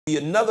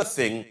Another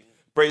thing,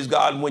 praise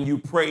God, when you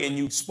pray and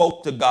you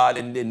spoke to God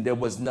and then there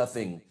was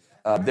nothing.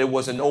 There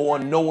wasn't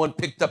no one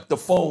picked up the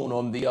phone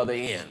on the other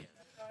end.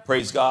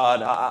 Praise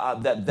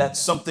God. That's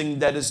something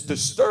that is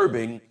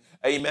disturbing.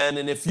 Amen.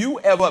 And if you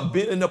ever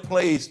been in a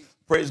place,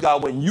 praise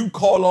God, when you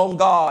call on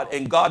God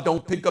and God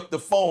don't pick up the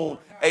phone,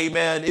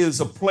 amen, is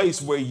a place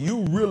where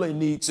you really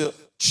need to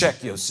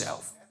check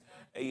yourself.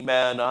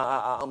 Amen.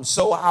 I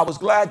was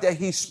glad that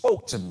he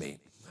spoke to me.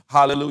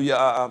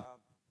 Hallelujah.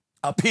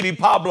 P.D.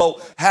 Pablo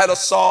had a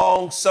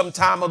song some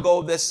time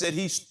ago that said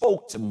he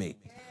spoke to me.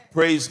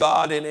 Praise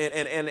God.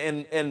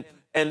 And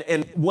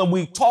when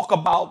we talk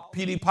about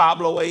P.D.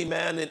 Pablo,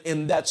 amen,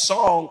 in that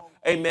song,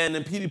 amen,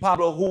 and P.D.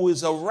 Pablo, who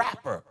is a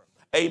rapper,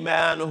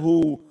 amen,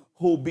 who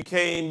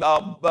became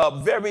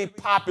very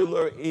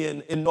popular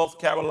in North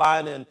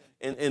Carolina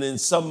and in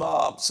some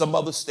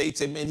other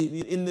states, amen,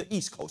 in the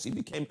East Coast. He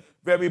became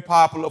very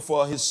popular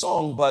for his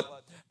song.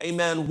 But,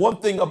 amen, one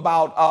thing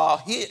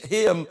about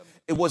him,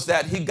 it was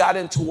that he got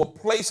into a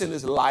place in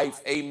his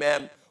life,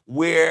 amen,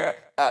 where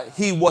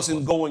he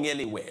wasn't going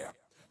anywhere.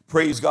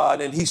 Praise God.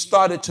 And he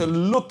started to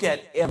look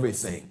at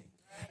everything.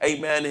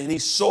 Amen. And he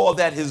saw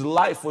that his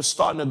life was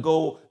starting to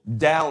go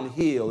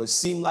downhill. It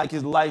seemed like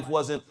his life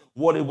wasn't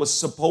what it was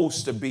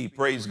supposed to be.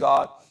 Praise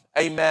God.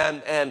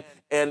 Amen.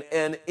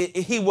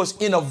 He was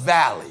in a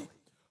valley.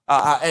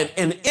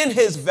 And in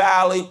his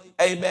valley,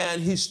 amen,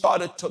 he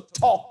started to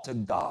talk to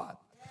God.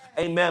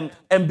 Amen.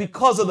 And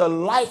because of the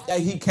life that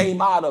he came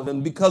out of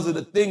and because of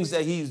the things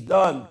that he's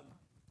done,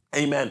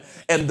 amen,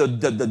 and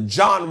the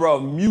genre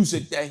of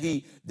music that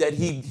he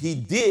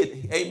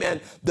did, amen,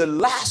 the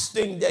last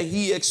thing that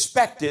he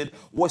expected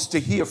was to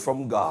hear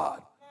from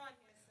God.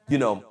 You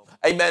know,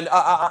 amen.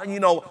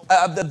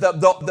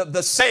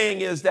 The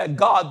saying is that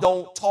God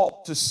don't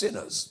talk to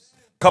sinners.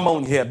 Come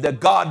on here, that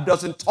God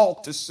doesn't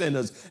talk to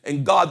sinners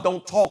and God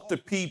don't talk to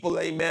people,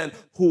 amen,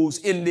 who's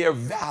in their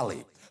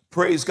valley.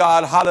 Praise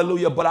God.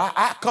 Hallelujah. But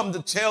I come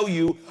to tell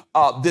you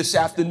this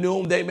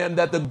afternoon, amen,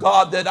 that the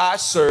God that I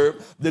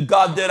serve, the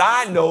God that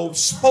I know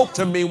spoke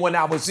to me when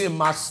I was in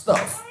my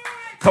stuff.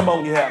 Come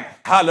on, yeah.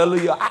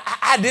 Hallelujah.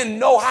 I didn't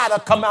know how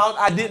to come out.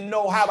 I didn't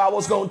know how I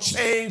was going to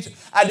change.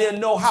 I didn't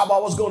know how I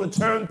was going to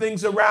turn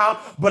things around.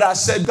 But I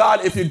said,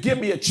 God, if you give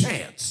me a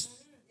chance,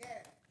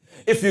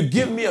 if you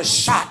give me a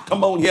shot,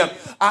 come on here,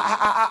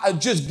 I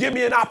just give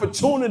me an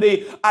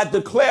opportunity. I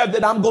declare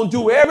that I'm going to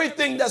do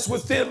everything that's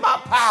within my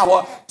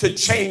power to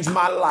change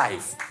my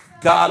life.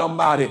 God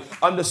Almighty,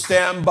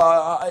 understand,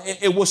 but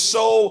it was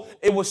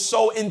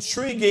so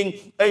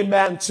intriguing,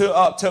 amen,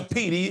 to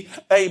Petey,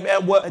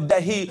 amen,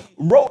 that he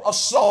wrote a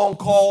song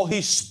called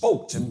 "He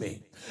Spoke to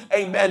Me."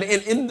 Amen.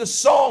 And in the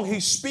song, he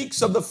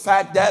speaks of the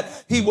fact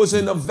that he was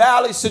in a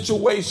valley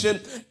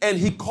situation and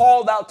he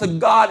called out to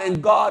God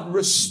and God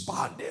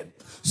responded.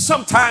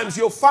 Sometimes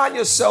you'll find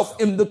yourself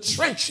in the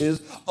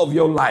trenches of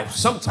your life.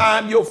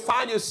 Sometimes you'll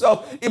find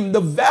yourself in the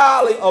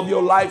valley of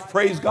your life.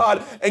 Praise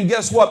God. And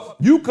guess what?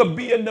 You could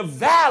be in the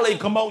valley,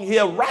 come on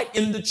here, right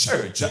in the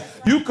church.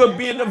 You could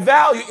be in the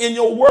valley in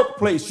your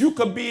workplace. You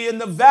could be in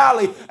the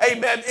valley,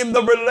 amen, in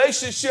the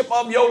relationship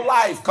of your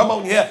life. Come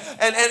on here.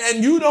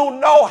 And you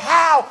don't know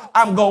how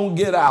I'm going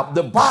to get out.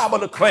 The Bible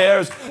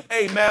declares,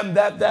 amen,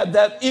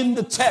 that in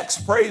the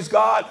text, praise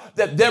God,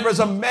 that there is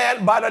a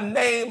man by the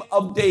name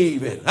of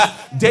David.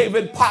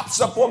 David pops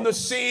up on the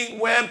scene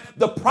when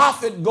the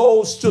prophet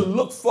goes to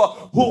look for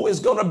who is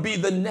going to be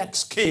the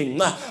next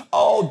king.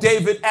 Oh,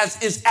 David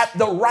is at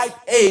the right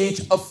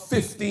age of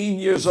 15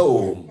 years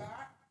old.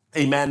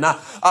 Amen.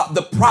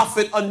 The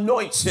prophet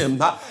anoints him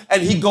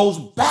and he goes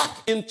back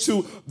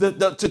into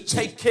to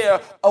take care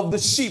of the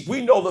sheep.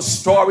 We know the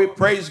story.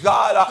 Praise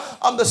God.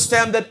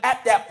 Understand that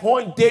at that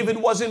point, David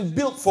wasn't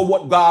built for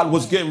what God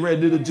was getting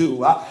ready to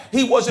do.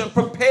 He wasn't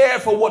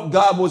prepared for what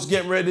God was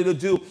getting ready to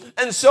do.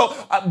 And so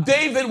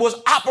David was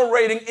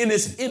operating in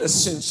his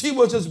innocence. He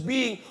was just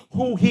being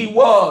who he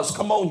was.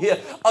 Come on here.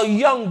 A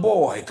young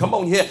boy. Come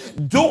on here.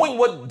 Doing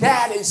what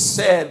daddy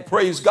said.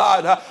 Praise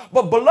God.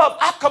 But beloved,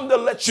 I come to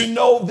let you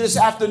know this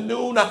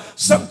afternoon,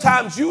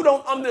 sometimes you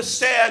don't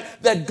understand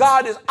that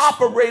God is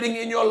operating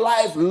in your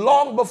life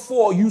long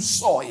before you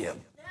saw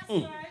him.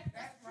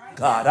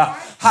 God,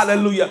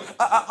 hallelujah.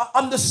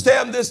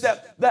 Understand this,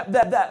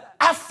 that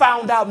I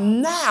found out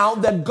now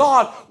that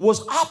God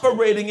was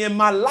operating in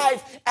my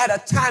life at a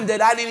time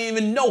that I didn't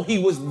even know he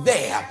was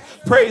there.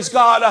 Praise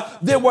God.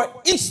 There were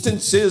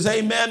instances,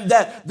 amen,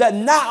 that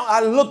now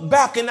I look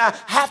back and I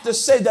have to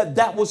say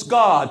that was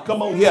God.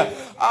 Come on here.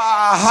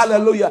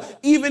 Hallelujah.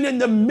 Even in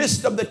the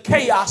midst of the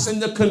chaos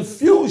and the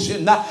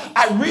confusion,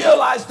 I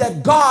realized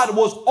that God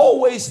was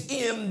always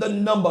in the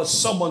number.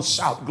 Someone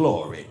shout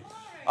glory.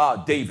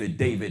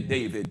 David,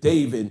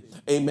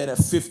 amen, at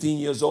 15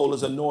 years old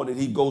is anointed.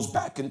 He goes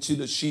back into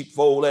the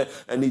sheepfold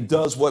and he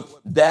does what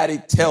daddy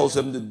tells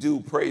him to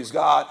do, praise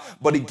God.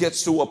 But he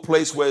gets to a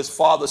place where his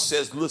father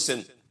says,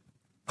 listen,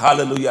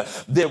 Hallelujah.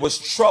 There was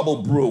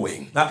trouble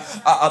brewing.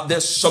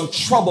 There's some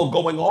trouble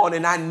going on,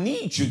 and I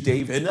need you,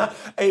 David,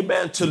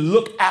 amen, to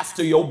look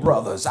after your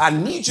brothers. I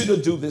need you to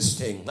do this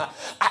thing.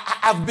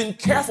 I've been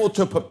careful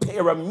to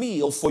prepare a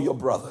meal for your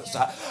brothers.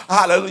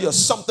 Hallelujah.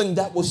 Something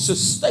that will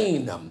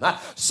sustain them,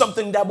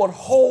 something that would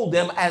hold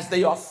them as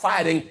they are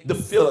fighting the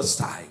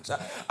Philistines.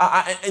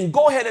 And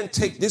go ahead and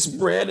take this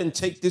bread and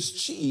take this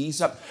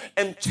cheese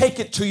and take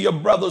it to your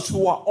brothers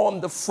who are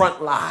on the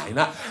front line.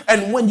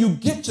 And when you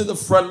get to the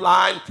front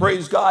line,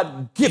 praise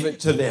God, give it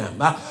to them.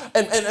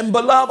 And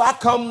beloved, I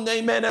come,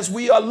 amen, as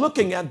we are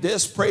looking at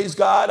this, praise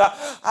God,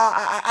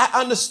 I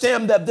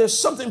understand that there's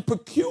something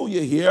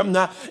peculiar here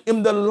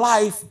in the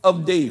life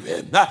of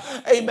David.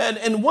 Amen.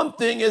 And one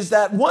thing is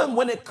that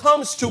when it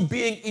comes to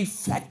being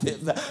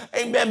effective,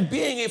 amen,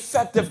 being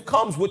effective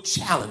comes with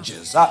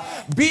challenges.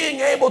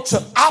 Being able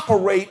to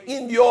operate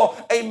in your,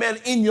 amen,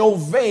 in your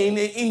vein,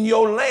 in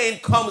your lane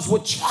comes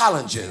with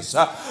challenges.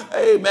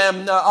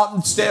 Amen.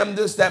 Understand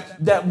this,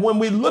 that when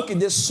we look at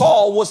this,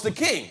 Saul was the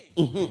king.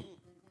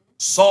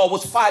 Saul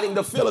was fighting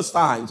the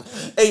Philistines.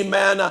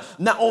 Amen.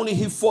 Not only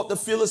he fought the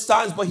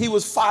Philistines, but he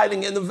was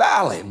fighting in the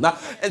valley.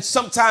 And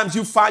sometimes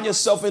you find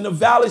yourself in a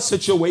valley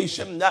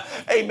situation.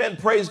 Amen.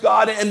 Praise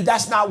God. And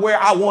that's not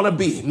where I want to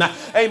be.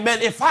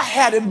 Amen. If I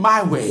had it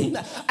my way,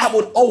 I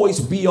would always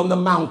be on the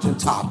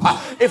mountaintop.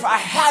 If I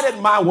had it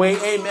my way,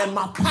 amen,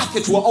 my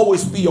pockets will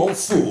always be on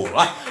full.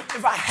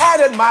 If I had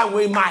it my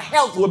way, my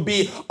health would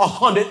be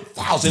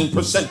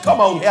 100,000%.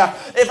 Come on here.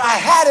 If I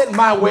had it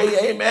my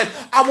way, amen,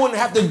 I wouldn't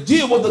have to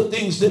deal with the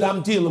things that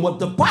I'm dealing with.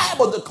 The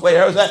Bible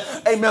declares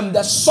that, amen,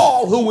 that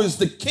Saul, who is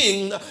the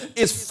king,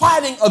 is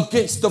fighting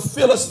against the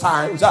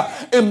Philistines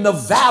in the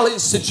valley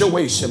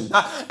situation.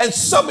 And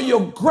some of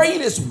your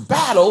greatest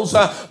battles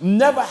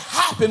never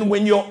happen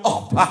when you're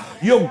up.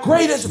 Your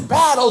greatest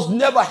battles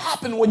never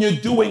happen when you're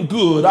doing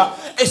good.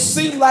 It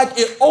seems like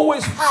it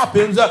always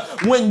happens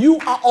when you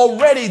are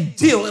already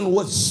dealing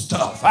with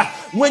stuff.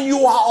 When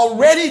you are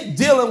already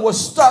dealing with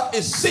stuff,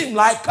 it seems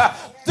like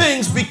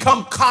things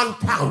become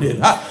compounded.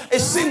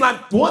 It seems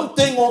like one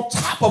thing on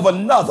top of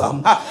another,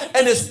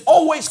 and it's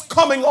always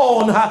coming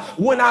on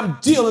when I'm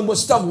dealing with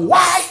stuff.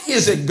 Why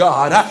is it,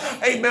 God,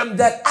 amen,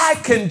 that I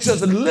can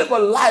just live a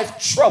life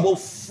trouble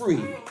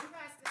free?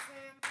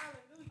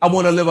 I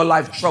want to live a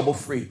life trouble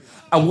free.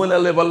 I want to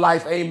live a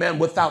life, amen,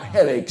 without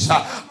headaches.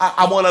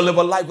 I want to live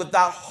a life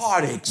without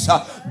heartaches.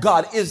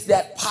 God, is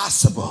that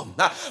possible?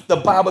 The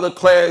Bible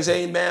declares,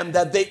 amen,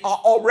 that they are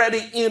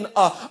already in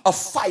a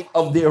fight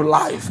of their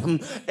life.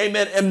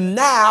 Amen. And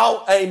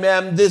now,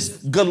 amen, this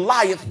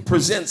Goliath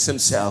presents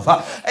himself.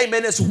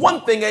 Amen. It's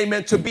one thing,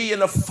 amen, to be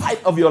in a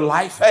fight of your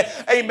life.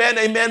 Amen,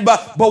 amen.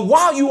 But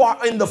while you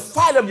are in the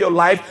fight of your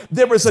life,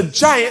 there is a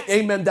giant,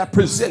 amen, that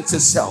presents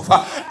itself.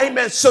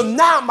 Amen. So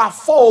now my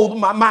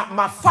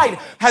fight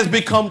has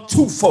become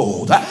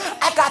twofold.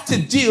 I got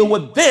to deal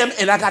with them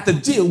and I got to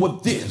deal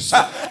with this.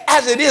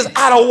 As it is,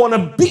 I don't want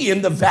to be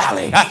in the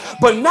valley.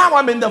 But now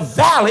I'm in the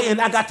valley and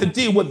I got to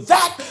deal with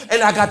that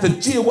and I got to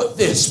deal with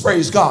this.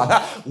 Praise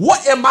God.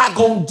 What am I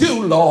going to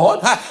do, Lord,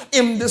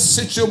 in this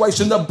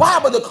situation? The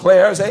Bible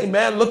declares,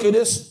 amen, look at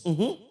this.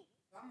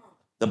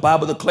 The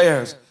Bible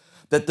declares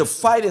that the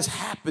fight is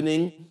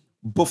happening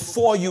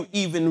before you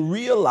even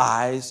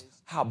realize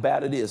how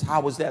bad it is.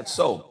 How is that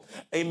so?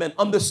 Amen.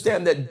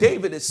 Understand that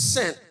David is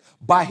sent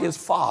by his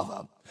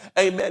father.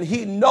 Amen.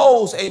 He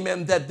knows,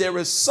 amen, that there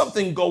is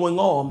something going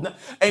on.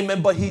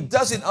 Amen. But he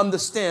doesn't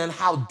understand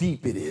how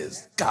deep it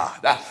is.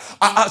 God.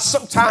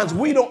 Sometimes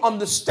we don't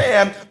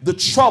understand the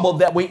trouble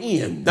that we're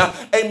in.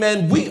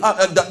 Amen. We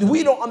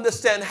don't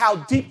understand how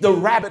deep the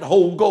rabbit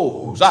hole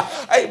goes.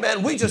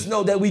 Amen. We just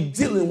know that we're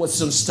dealing with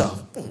some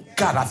stuff.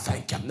 God, I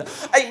thank him.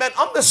 Amen.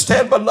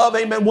 Understand, beloved,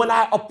 amen, when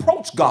I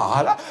approached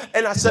God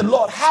and I said,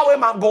 Lord, how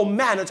am I going to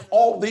manage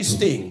all these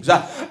things?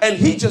 And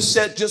he just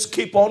said, just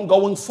keep on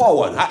going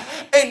forward.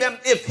 Amen.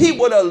 If he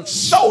would have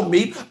showed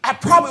me, I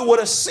probably would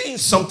have seen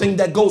something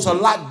that goes a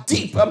lot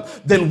deeper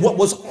than what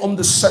was on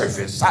the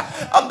surface. I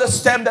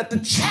understand that the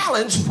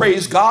challenge,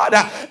 praise God,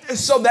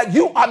 is so that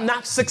you are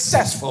not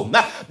successful,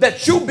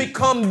 that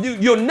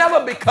you'll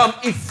never become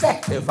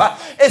effective.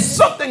 It's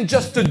something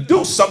just to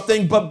do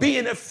something, but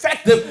being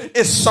effective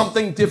is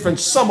something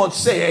different. Someone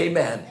say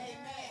amen.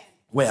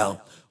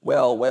 Well,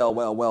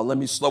 let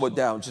me slow it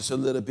down just a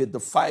little bit. The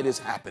fight is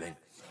happening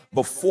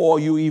before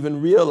you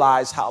even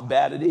realize how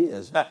bad it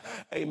is.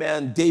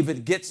 Amen.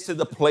 David gets to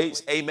the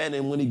place, amen,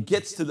 and when he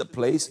gets to the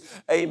place,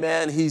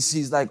 amen,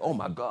 he's like, oh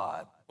my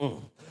God.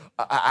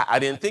 I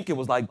didn't think it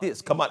was like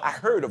this. Come on, I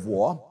heard of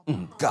war.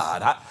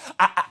 God,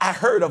 I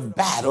heard of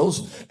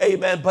battles,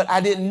 amen, but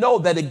I didn't know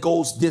that it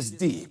goes this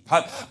deep.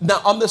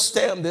 Now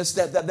understand this,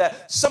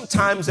 that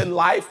sometimes in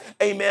life,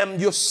 amen,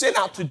 you're sent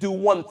out to do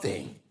one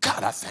thing.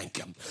 God, I thank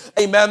him.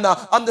 Amen.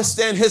 Now,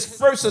 understand his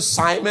first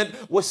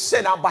assignment was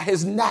sent out by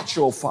his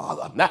natural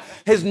father. Now,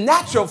 his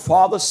natural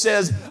father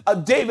says,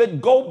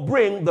 David, go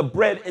bring the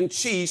bread and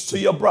cheese to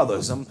your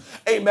brothers.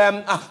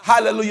 Amen.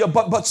 Hallelujah.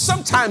 But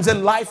sometimes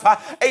in life,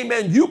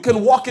 amen, you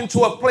can walk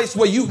into a place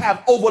where you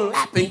have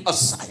overlapping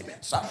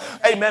assignments. process.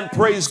 Amen.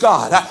 Praise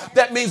God.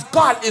 That means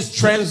God is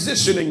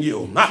transitioning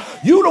you.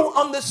 You don't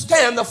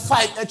understand the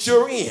fight that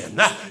you're in.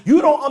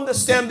 You don't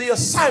understand the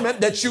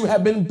assignment that you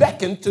have been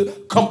beckoned to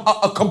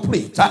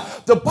complete.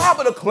 The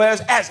Bible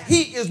declares as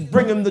he is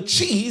bringing the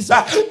cheese,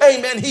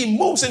 amen, he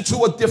moves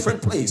into a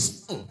different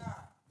place.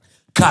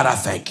 God, I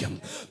thank him.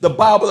 The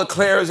Bible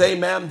declares,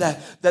 amen,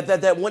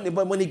 that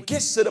when he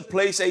gets to the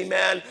place,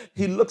 amen,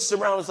 he looks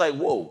around and is like,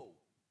 whoa,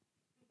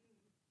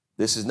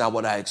 this is not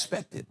what I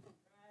expected.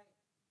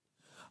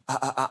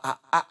 I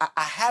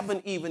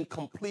haven't even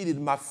completed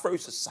my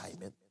first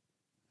assignment,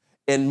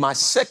 and my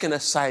second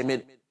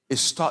assignment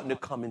is starting to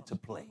come into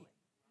play.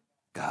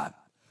 God,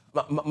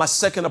 my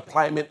second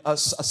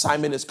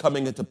assignment is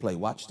coming into play.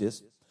 Watch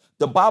this.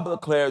 The Bible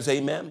declares,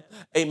 amen,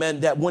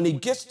 that when he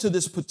gets to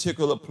this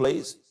particular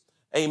place,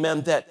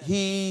 amen, that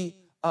he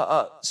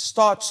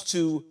starts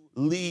to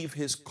leave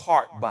his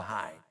cart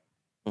behind.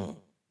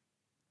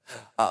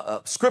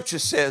 Scripture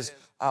says,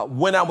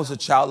 when I was a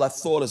child, I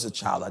thought as a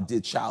child, I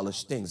did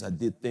childish things. I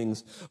did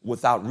things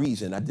without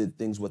reason. I did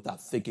things without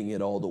thinking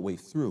it all the way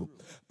through.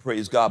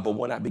 Praise God. But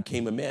when I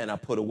became a man, I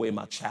put away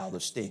my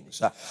childish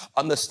things.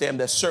 Understand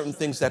that certain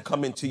things that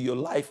come into your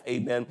life,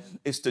 amen,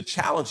 is to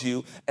challenge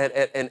you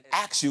and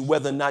ask you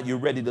whether or not you're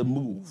ready to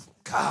move.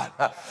 God,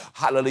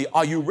 hallelujah.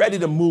 Are you ready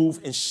to move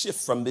and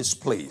shift from this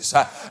place?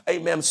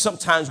 Amen.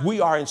 Sometimes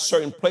we are in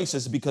certain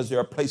places because there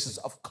are places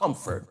of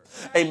comfort.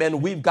 Amen.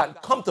 We've gotten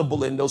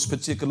comfortable in those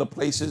particular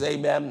places.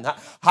 Amen.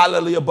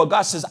 Hallelujah. But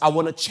God says, I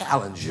want to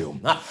challenge you.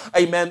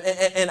 Amen.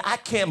 And I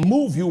can't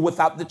move you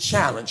without the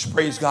challenge.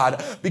 Praise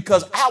God.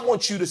 Because I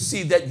want you to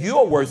see that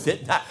you're worth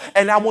it.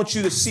 And I want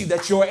you to see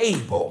that you're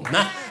able.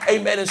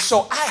 Amen. And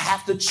so I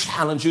have to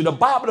challenge you. The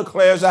Bible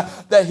declares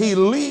that he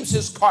leaves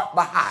his cart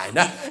behind.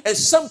 And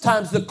sometimes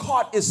the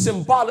cart is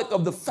symbolic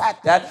of the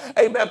fact that,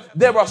 amen,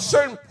 there are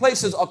certain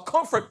places or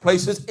comfort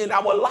places in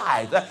our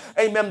lives.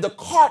 Amen. The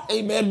cart,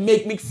 amen,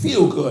 make me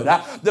feel good.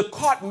 The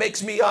cart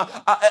makes me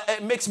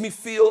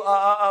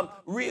feel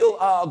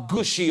real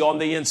gushy on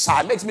the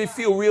inside. Makes me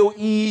feel real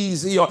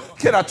easy. Or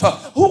can I talk?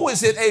 Who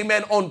is it,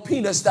 amen, on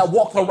peanuts that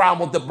walked around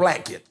with the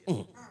blanket?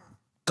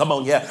 Come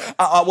on, yeah.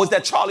 Was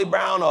that Charlie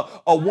Brown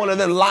or one of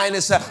the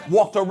Linus that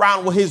walked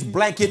around with his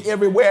blanket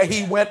everywhere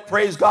he went?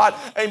 Praise God.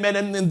 Amen.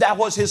 And that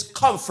was his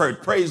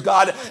comfort. Praise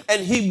God.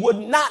 And he would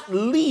not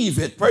leave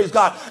it. Praise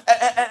God.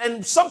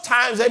 And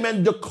sometimes,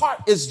 amen, the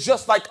cart is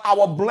just like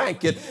our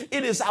blanket.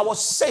 It is our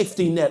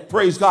safety net.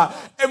 Praise God.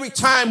 Every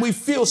time we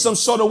feel some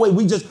sort of way,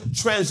 we just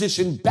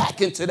transition back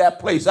into that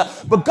place.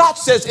 But God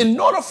says, in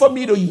order for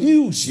me to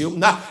use you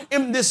now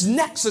in this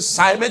next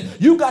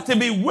assignment, you got to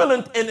be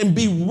willing and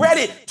be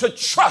ready to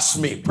trust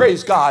me.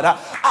 Praise God.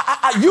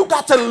 You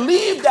got to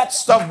leave that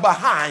stuff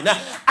behind.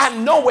 I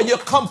know where you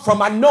come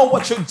from. I know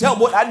what you dealt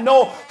with. I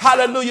know,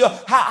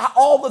 hallelujah, how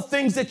all the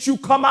things that you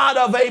come out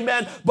of,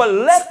 amen. But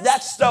let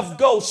that stuff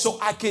go so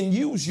I can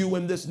use you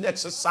in this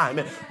next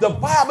assignment. The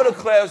Bible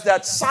declares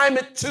that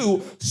assignment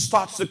 2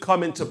 starts to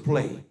come into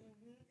play.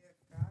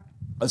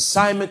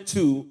 Assignment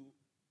 2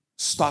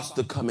 starts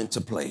to come into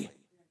play.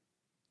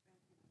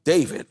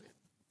 David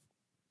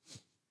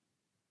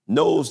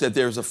knows that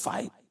there's a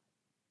fight.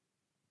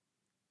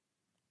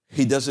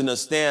 He doesn't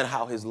understand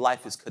how his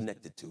life is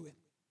connected to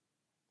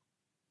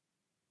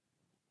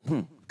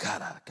it.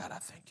 God, I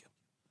thank you.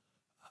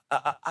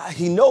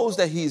 He knows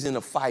that he's in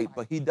a fight,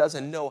 but he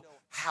doesn't know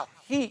how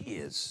he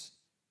is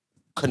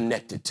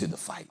connected to the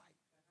fight.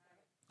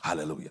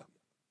 Hallelujah.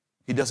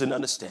 He doesn't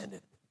understand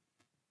it.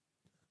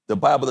 The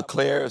Bible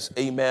declares,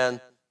 amen,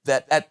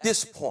 that at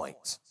this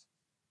point,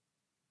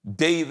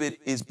 David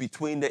is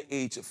between the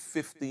age of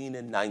 15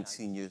 and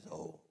 19 years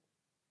old.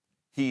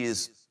 He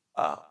is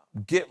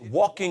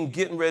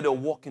getting ready to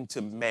walk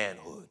into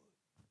manhood.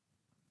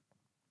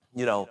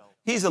 You know,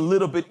 he's a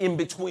little bit in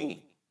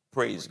between.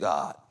 Praise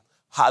God.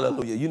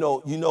 Hallelujah.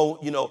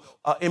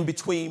 In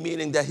between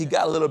meaning that he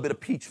got a little bit of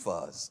peach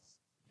fuzz.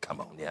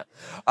 Come on, yeah.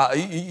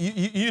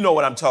 You know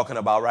what I'm talking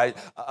about, right?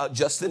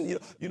 Justin,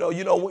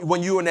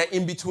 when you're in that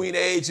in-between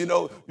age,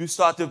 you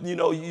start to,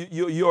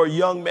 you're a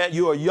young man,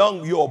 you're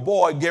a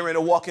boy getting ready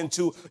to walk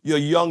into your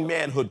young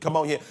manhood. Come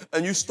on here.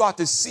 And you start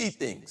to see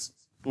things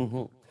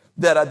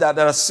that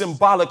are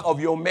symbolic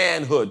of your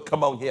manhood.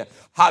 Come on here.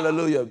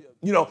 Hallelujah.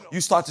 You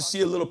start to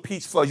see a little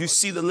peach fuzz. You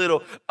see the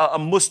little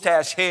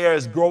mustache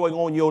hairs growing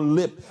on your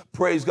lip.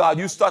 Praise God.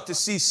 You start to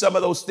see some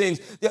of those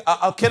things.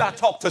 Can I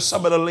talk to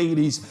some of the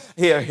ladies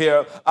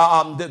here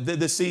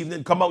this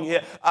evening? Come on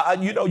here.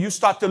 You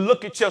start to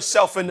look at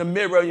yourself in the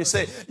mirror and you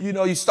say,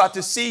 you start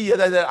to see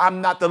that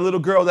I'm not the little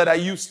girl that I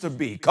used to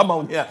be. Come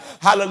on here.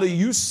 Hallelujah.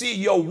 You see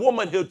your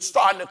womanhood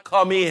starting to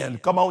come in.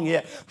 Come on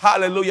here.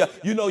 Hallelujah.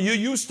 You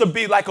used to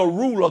be like a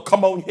ruler.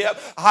 Come on here.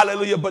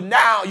 Hallelujah. But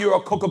now you're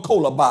a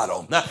Coca-Cola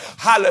bottle.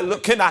 Hallelujah.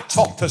 Can I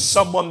talk to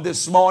someone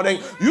this morning?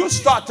 You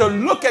start to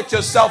look at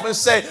yourself and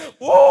say,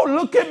 oh,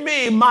 look at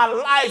me. My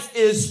life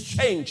is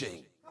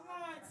changing. Come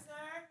on, sir.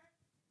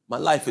 My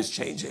life is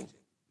changing.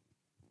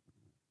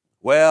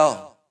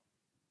 Well,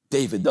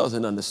 David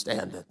doesn't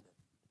understand it.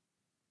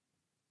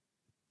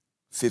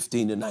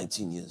 15 to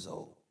 19 years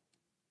old.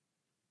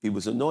 He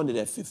was anointed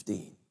at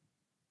 15.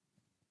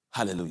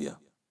 Hallelujah.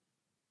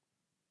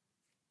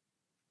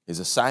 His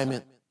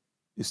assignment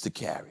is to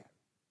carry.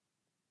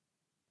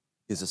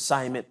 His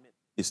assignment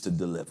is to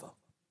deliver.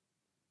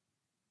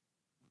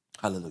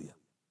 Hallelujah.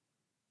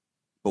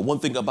 But one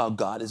thing about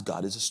God is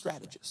a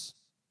strategist.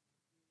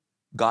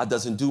 God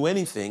doesn't do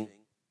anything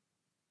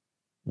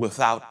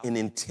without an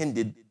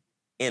intended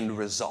end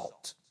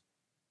result.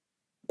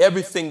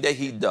 Everything that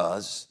he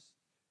does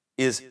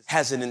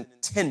has an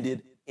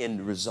intended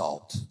end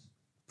result.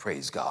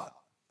 Praise God.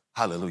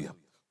 Hallelujah.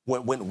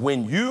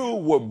 When you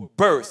were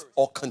birthed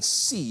or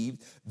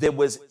conceived, there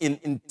was an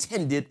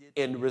intended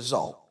end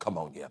result. Come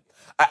on here.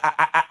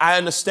 I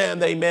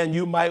understand, amen,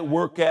 you might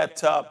work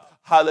at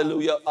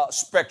hallelujah,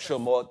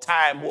 Spectrum or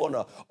Time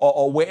Warner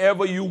or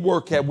wherever you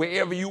work at,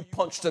 wherever you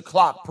punch the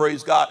clock,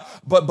 praise God.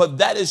 But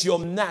that is your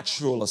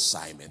natural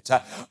assignment.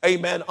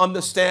 Amen.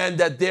 Understand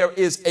that there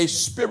is a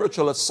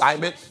spiritual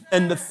assignment.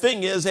 And the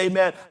thing is,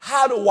 amen,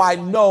 how do I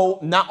know?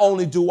 Not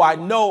only do I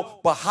know,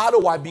 but how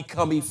do I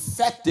become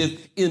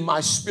effective in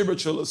my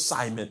spiritual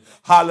assignment?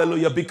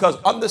 Hallelujah. Because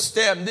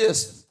understand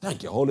this.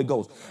 Thank you, Holy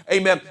Ghost.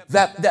 Amen.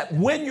 That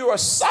when your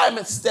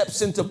assignment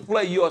steps into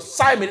play, your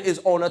assignment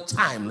is on a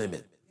time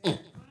limit.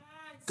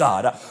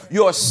 God,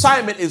 your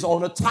assignment is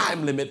on a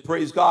time limit,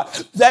 praise God.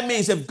 That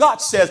means if God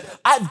says,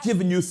 I've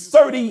given you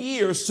 30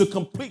 years to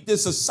complete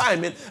this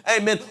assignment,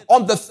 amen,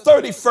 on the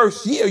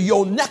 31st year,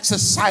 your next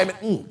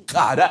assignment,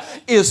 God,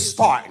 is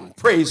starting,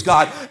 praise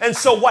God. And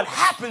so what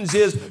happens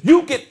is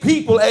you get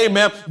people,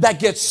 amen, that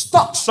get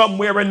stuck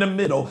somewhere in the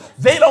middle.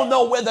 They don't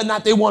know whether or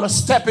not they want to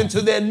step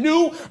into their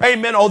new,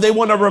 amen, or they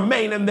want to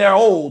remain in their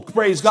old,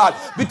 praise God,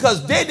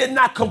 because they did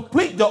not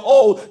complete the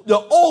old. The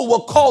old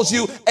will cause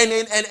you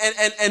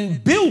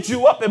and build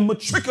you up and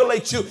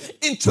matriculate you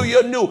into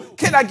your new.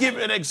 Can I give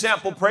you an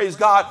example? Praise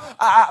God.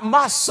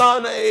 My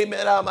son,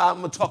 amen. I'm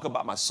going to talk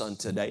about my son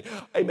today.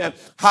 Amen.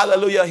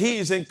 Hallelujah.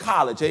 He's in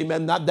college.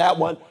 Amen. Not that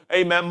one.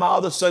 Amen. My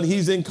other son,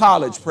 he's in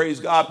college. Praise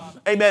God.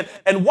 Amen.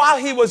 And while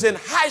he was in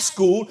high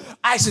school,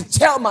 I should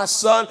tell my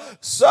son,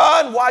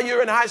 while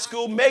you're in high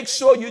school, make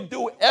sure you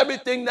do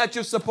everything that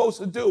you're supposed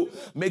to do.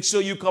 Make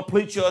sure you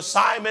complete your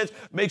assignments.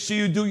 Make sure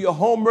you do your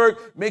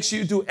homework. Make sure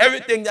you do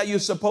everything that you're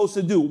supposed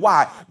to do.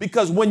 Why?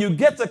 Because when you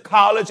get to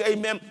college,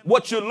 amen,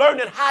 what you learn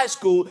in high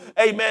school,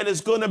 amen,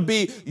 is going to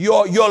be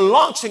your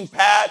launching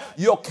pad,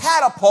 your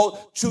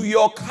catapult to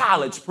your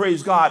college.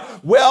 Praise God.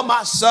 Well,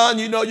 my son,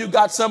 you know, you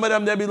got some of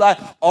them, they'll be like,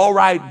 all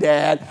right,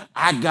 Dad,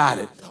 I got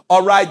it.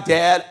 All right,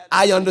 Dad,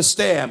 I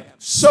understand.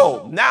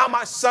 So now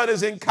my son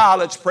is in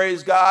college,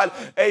 praise God,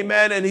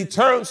 amen. And he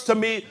turns to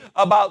me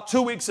about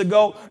 2 weeks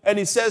ago and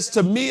he says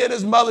to me and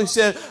his mother, he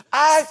said,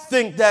 I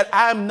think that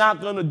I'm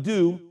not going to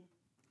do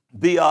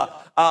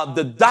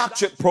the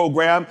doctorate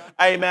program,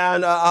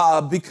 amen,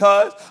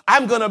 because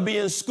I'm going to be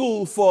in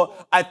school for,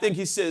 I think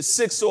he says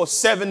 6 or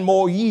 7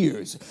 more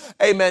years,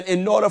 amen,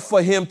 in order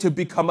for him to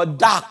become a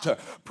doctor.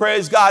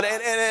 Praise God.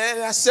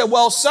 And I said,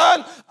 well,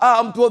 son,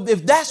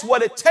 if that's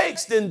what it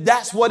takes, then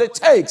that's what it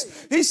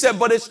takes. He said,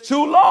 but it's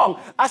too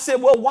long. I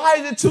said, well, why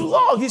is it too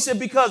long? He said,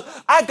 because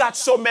I got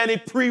so many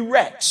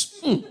prereqs.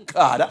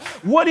 God,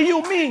 what do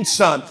you mean,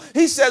 son?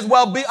 He says,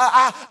 well,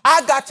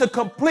 I got to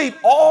complete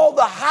all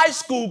the high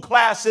school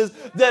classes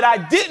that I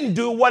didn't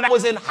do when I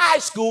was in high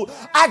school.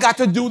 I got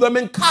to do them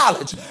in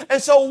college.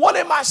 And so what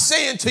am I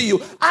saying to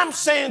you? I'm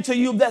saying to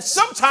you that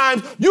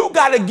sometimes you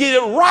got to get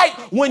it right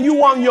when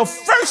you on your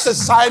first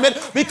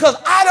assignment, because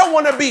I don't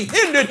want to be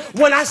hindered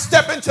when I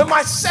step into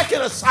my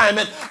second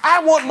assignment.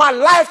 I want my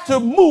life to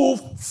move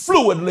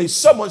fluidly.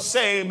 Someone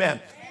say amen.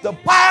 The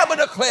Bible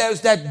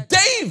declares that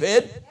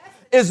David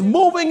is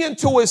moving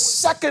into his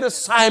second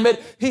assignment.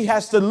 He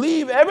has to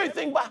leave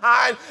everything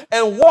behind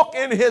and walk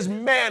in his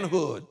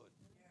manhood.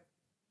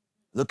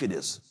 Look at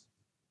this.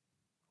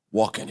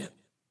 Walk in it.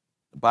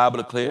 The Bible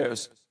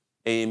declares,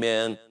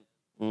 amen,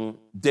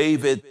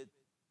 David,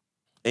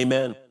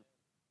 amen,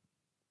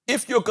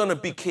 if you're going to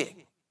be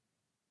king,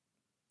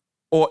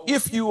 or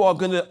if you are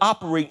going to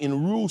operate in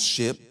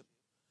ruleship,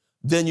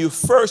 then you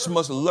first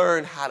must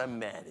learn how to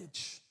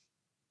manage.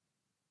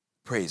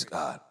 Praise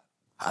God.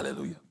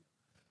 Hallelujah.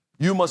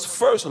 You must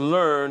first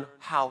learn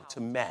how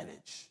to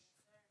manage.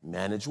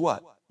 Manage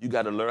what? You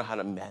got to learn how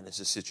to manage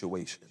the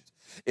situation.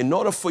 In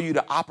order for you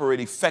to operate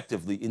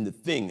effectively in the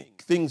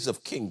things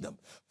of kingdom,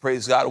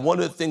 praise God, one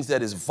of the things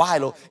that is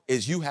vital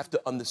is you have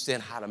to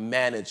understand how to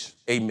manage,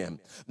 amen.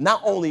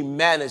 Not only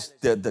manage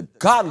the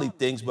godly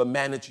things, but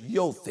manage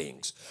your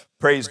things.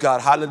 Praise God,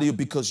 hallelujah,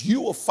 because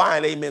you will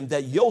find, amen,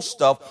 that your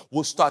stuff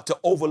will start to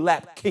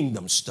overlap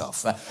kingdom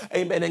stuff.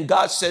 Amen. And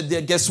God said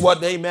there, guess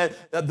what, amen,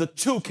 the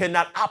two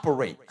cannot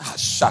operate.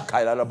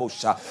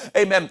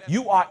 Amen.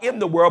 You are in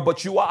the world,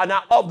 but you are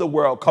not of the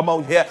world. Come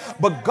on here.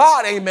 But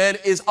God, amen,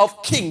 is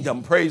of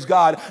kingdom. Praise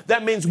God.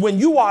 That means when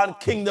you are on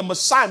kingdom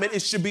assignment,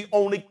 it should be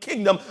only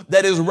kingdom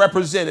that is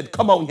represented.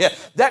 Come on here.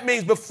 That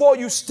means before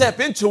you step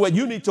into it,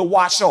 you need to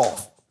wash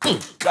off.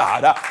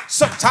 God,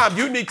 sometimes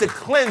you need to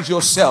cleanse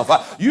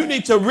yourself. You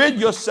need to rid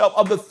yourself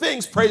of the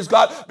things, praise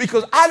God,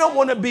 because I don't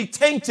want to be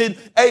tainted,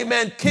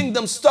 amen,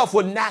 kingdom stuff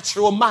with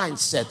natural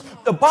mindset.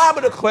 The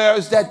Bible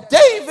declares that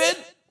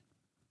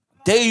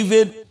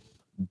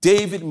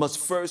David must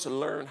first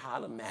learn how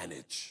to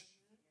manage.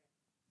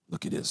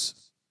 Look at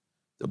this.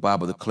 The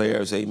Bible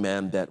declares,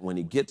 amen, that when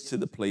he gets to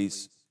the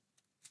place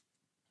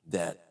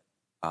that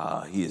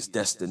he is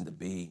destined to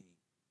be,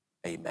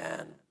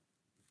 amen,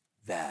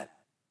 that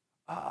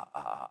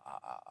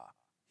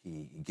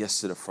he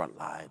gets to the front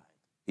line.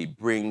 He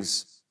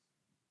brings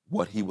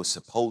what he was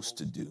supposed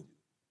to do.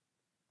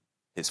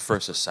 His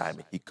first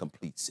assignment, he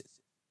completes it.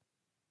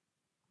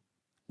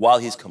 While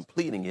he's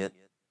completing it,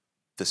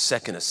 the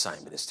second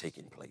assignment is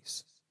taking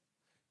place.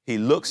 He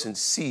looks and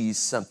sees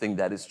something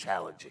that is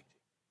challenging.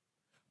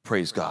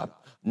 Praise God.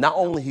 Not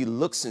only he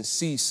looks and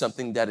sees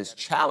something that is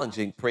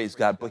challenging, praise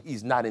God, but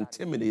he's not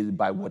intimidated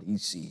by what he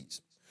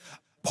sees.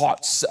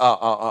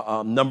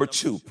 Number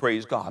two,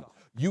 praise God.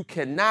 You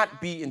cannot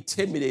be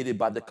intimidated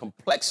by the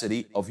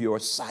complexity of your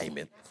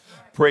assignment.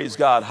 Praise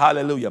God.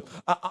 Hallelujah.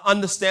 I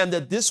understand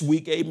that this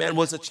week, amen,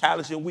 was a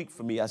challenging week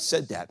for me. I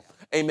said that.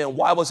 Amen.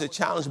 Why was it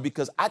challenging?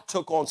 Because I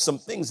took on some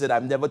things that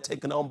I've never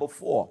taken on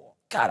before.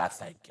 God, I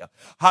thank you.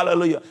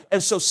 Hallelujah.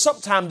 And so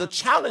sometimes the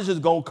challenge is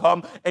going to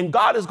come and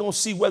God is going to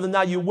see whether or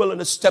not you're willing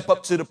to step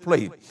up to the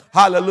plate.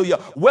 Hallelujah.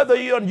 Whether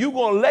you're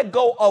going to let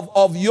go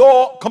of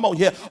your, come on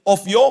here,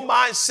 of your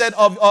mindset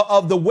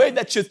of the way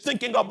that you're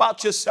thinking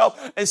about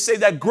yourself and say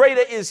that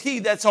greater is he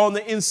that's on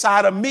the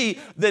inside of me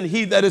than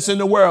he that is in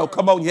the world.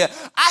 Come on here.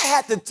 I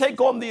had to take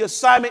on the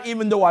assignment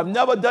even though I've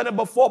never done it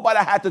before, but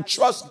I had to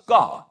trust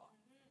God.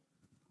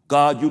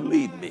 God, you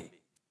lead me.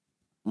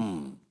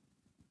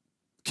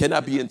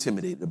 Cannot be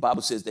intimidated. The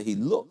Bible says that he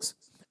looks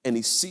and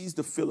he sees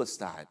the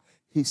Philistine.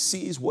 He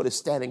sees what is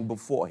standing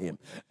before him.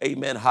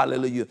 Amen.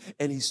 Hallelujah.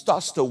 And he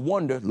starts to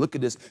wonder, look at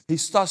this. He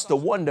starts to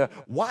wonder,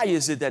 why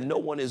is it that no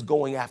one is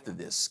going after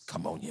this?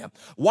 Come on here.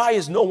 Why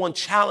is no one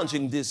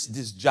challenging this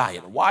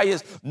giant? Why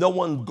is no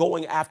one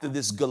going after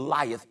this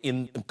Goliath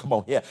come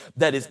on here,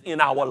 that is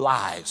in our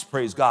lives?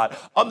 Praise God.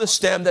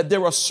 Understand that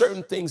there are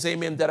certain things,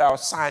 amen, that are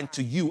assigned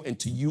to you and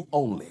to you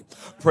only.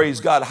 Praise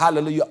God.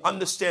 Hallelujah.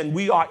 Understand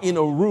we are in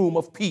a room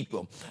of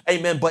people.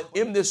 Amen. But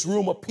in this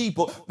room of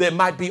people, there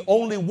might be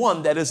only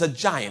one that is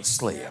a giant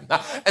slayer.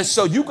 And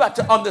so you got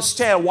to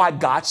understand why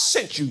God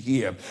sent you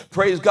here.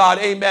 Praise God.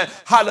 Amen.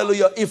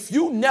 Hallelujah. If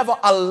you never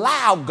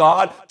allow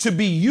God to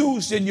be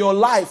used in your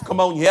life, come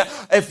on here.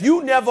 If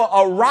you never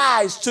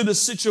arise to the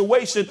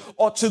situation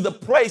or to the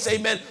place,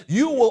 amen,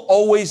 you will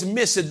always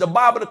miss it. The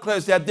Bible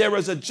declares that there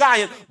is a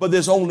giant, but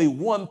there's only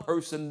one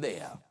person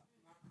there.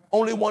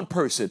 Only one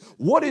person.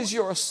 What is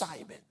your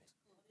assignment?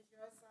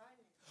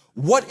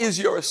 What is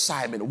your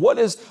assignment?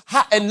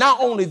 And not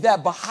only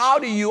that, but how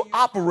do you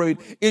operate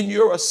in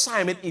your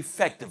assignment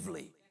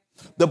effectively?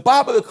 The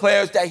Bible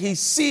declares that he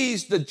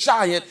sees the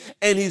giant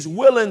and he's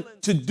willing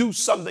to do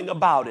something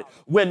about it.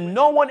 When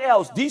no one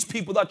else, these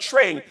people are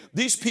trained,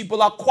 these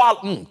people are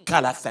qualified.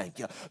 God, I thank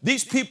you.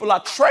 These people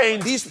are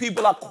trained, these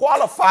people are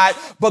qualified,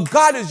 but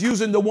God is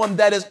using the one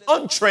that is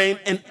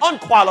untrained and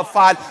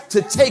unqualified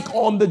to take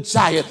on the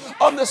giant.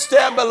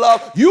 Understand,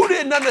 beloved, you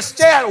didn't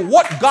understand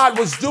what God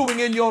was doing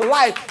in your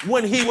life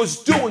when he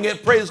was doing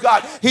it. Praise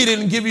God. He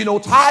didn't give you no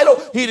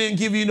title. He didn't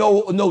give you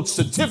no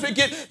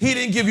certificate. He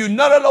didn't give you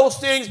none of those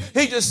things.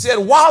 He just said,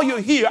 while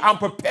you're here, I'm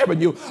preparing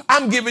you.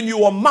 I'm giving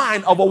you a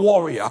mind of a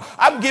warrior.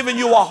 I'm giving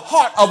you a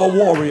heart of a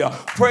warrior.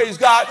 Praise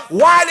God.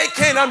 Why they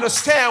can't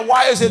understand,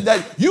 why is it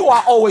that you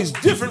are always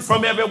different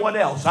from everyone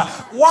else?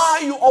 Why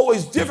are you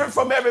always different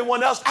from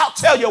everyone else? I'll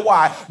tell you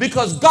why.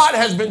 Because God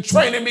has been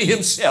training me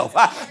himself.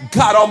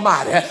 God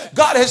Almighty.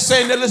 God has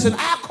saying that, listen,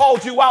 I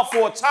called you out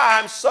for a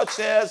time such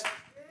as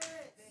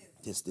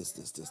this.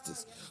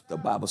 The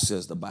Bible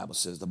says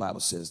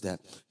that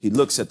he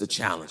looks at the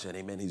challenge and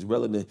amen. He's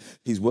willing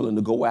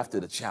to go after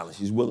the challenge.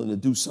 He's willing to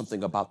do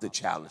something about the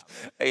challenge.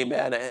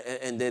 Amen.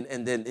 And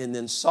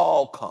then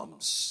Saul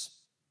comes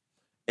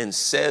and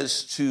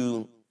says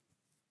to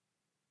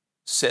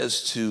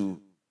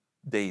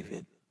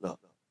David, look,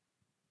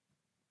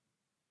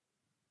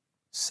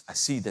 I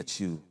see that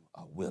you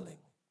are willing,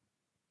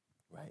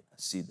 right? I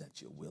see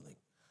that you're willing.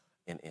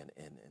 And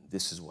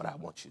this is what I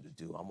want you to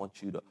do. I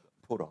want you to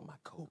put on my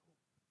coat.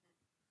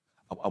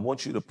 I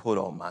want you to put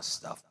on my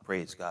stuff.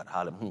 Praise God.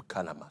 Hallelujah.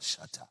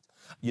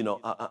 You know,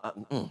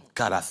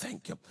 God, I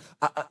thank you.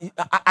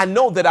 I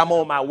know that I'm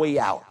on my way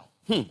out.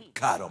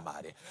 God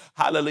Almighty,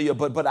 Hallelujah!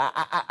 But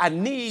I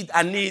need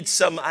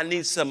some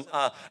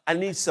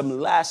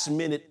last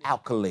minute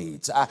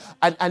accolades.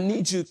 I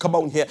need you. Come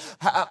on here.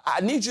 I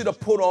need you to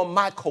put on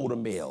my coat of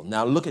mail.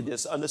 Now look at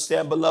this.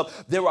 Understand, beloved.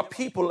 There are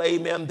people,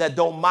 amen, that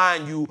don't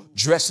mind you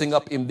dressing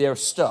up in their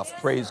stuff.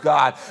 Praise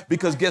God.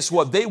 Because guess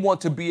what? They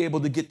want to be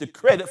able to get the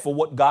credit for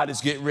what God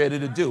is getting ready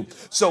to do.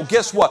 So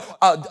guess what?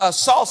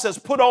 Saul says,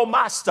 "Put on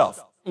my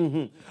stuff."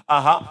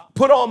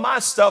 Put on my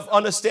stuff,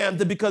 understand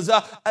that because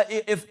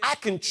if I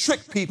can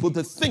trick people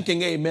to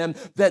thinking, amen,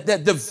 that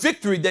the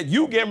victory that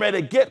you getting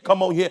ready to get,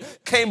 come on here,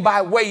 came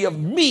by way of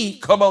me,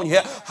 come on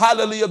here,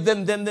 hallelujah,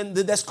 then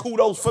that's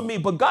kudos for me.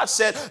 But God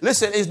said,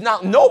 listen, it's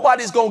not,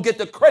 nobody's going to get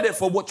the credit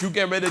for what you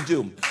getting ready to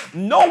do.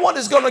 No one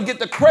is going to get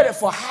the credit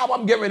for how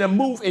I'm getting ready to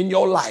move in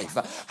your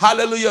life.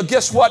 Hallelujah.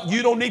 Guess what?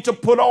 You don't need to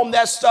put on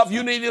that stuff.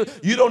 You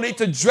don't need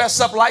to dress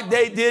up like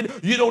they did.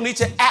 You don't need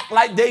to act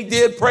like they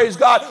did. Praise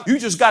God. You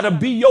just got to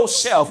be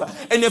yourself.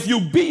 And if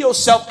you be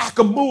yourself, I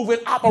can move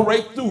and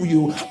operate through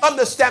you.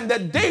 Understand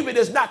that David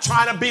is not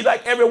trying to be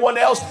like everyone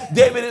else.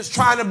 David is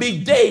trying to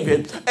be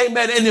David.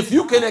 Amen. And if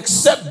you can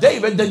accept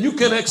David, then you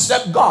can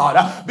accept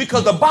God,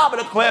 because the Bible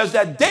declares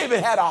that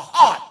David had a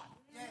heart.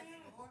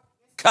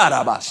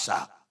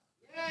 Karabasha.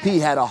 He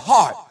had a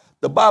heart.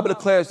 The Bible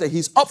declares that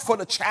he's up for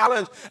the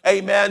challenge.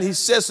 Amen. He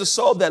says to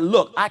Saul that,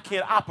 look, I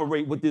can't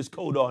operate with this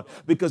coat on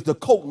because the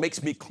coat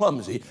makes me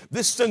clumsy.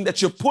 This thing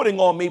that you're putting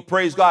on me,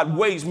 praise God,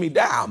 weighs me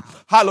down.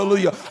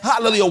 Hallelujah.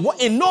 Hallelujah.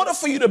 In order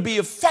for you to be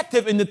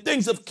effective in the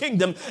things of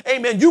kingdom,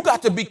 amen, you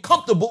got to be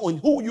comfortable in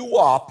who you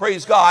are.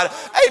 Praise God.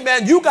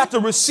 Amen. You got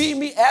to receive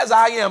me as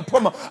I am.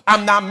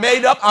 I'm not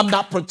made up. I'm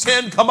not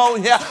pretend. Come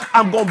on here.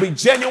 I'm going to be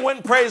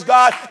genuine. Praise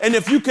God. And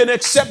if you can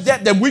accept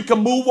that, then we can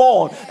move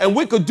on and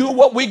we could do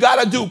what we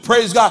got to do.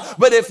 Praise God.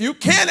 But if you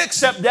can't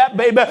accept that,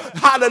 baby,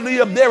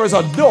 hallelujah, there is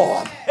a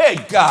door. Hey,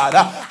 God,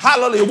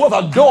 hallelujah, with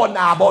a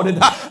doorknob on it.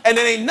 And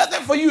it ain't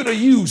nothing for you to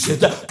use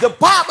it. The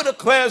Bible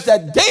declares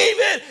that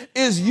David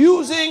is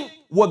using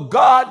what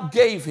God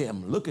gave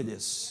him. Look at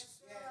this.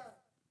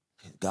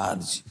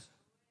 God's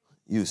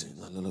using.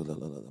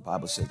 The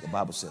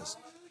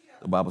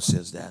Bible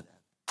says that.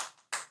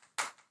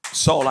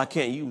 Saul, I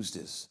can't use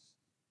this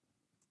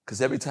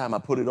because every time I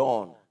put it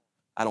on,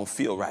 I don't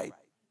feel right.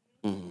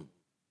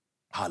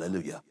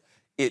 Hallelujah.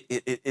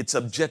 Its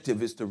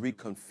objective is to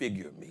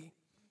reconfigure me.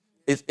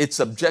 Its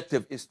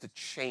objective is to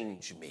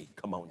change me.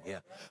 Come on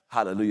here.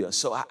 Hallelujah.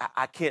 So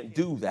I can't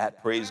do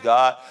that. Praise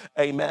God.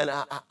 Amen.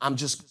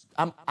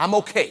 I'm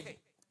okay.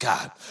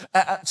 God.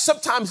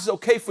 Sometimes it's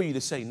okay for you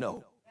to say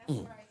no.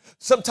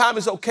 Sometimes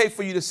it's okay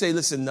for you to say,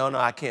 listen, no,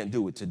 I can't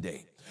do it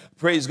today.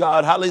 Praise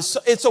God. Hallelujah.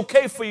 It's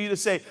okay for you to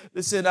say,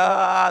 listen,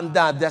 nah,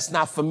 that's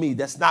not for me.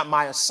 That's not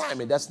my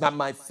assignment. That's not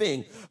my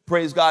thing.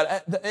 Praise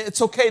God.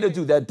 It's okay to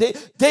do that.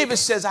 David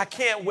says, I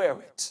can't wear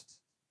it.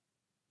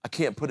 I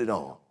can't put it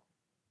on.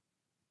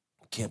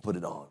 I can't put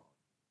it on.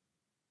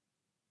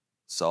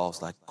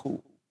 Saul's like,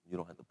 cool. You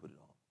don't have to put it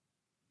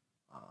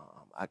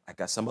on. I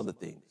got some other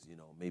things,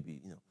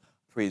 maybe,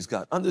 praise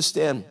God.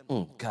 Understand,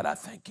 God, I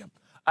thank you.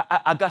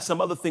 I got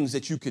some other things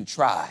that you can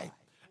try.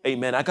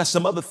 Amen. I got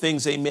some other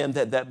things, amen,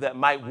 that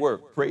might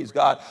work. Praise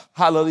God.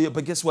 Hallelujah.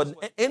 But guess what?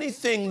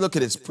 Anything, look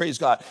at this. Praise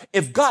God.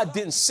 If God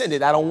didn't send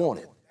it, I don't want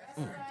it.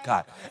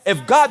 God.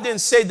 If God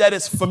didn't say that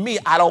it's for me,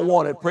 I don't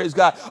want it. Praise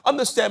God.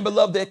 Understand,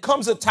 beloved, there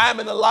comes a time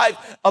in the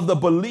life of the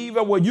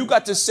believer where you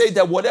got to say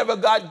that whatever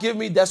God give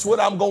me, that's what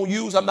I'm going to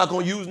use. I'm not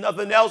going to use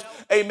nothing else.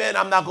 Amen.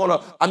 I'm not going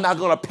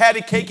to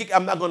patty cake it.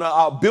 I'm not going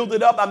to build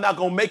it up. I'm not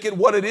going to make it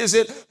what it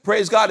isn't.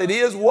 Praise God. It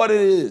is what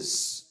it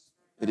is.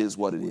 It is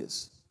what it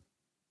is.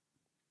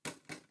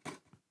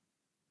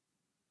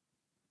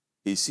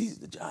 He sees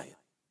the giant.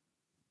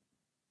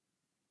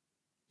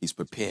 He's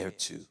prepared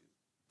to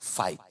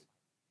fight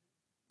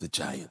the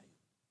giant.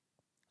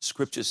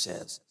 Scripture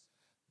says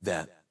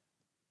that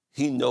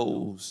he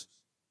knows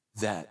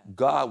that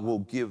God will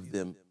give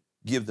them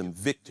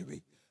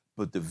victory,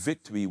 but the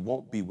victory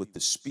won't be with the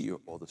spear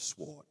or the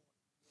sword.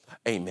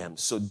 Amen.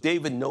 So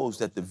David knows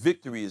that the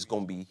victory is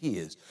going to be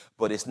his,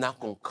 but it's not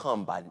going to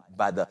come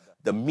by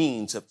the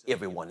means of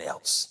everyone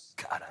else.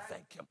 God, I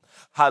thank him.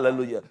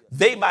 Hallelujah.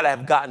 They might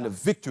have gotten the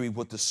victory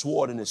with the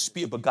sword and the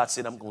spear, but God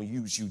said, I'm going to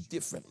use you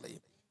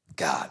differently.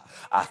 God,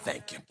 I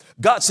thank him.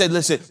 God said,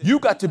 listen, you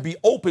got to be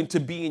open to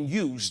being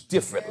used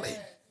differently.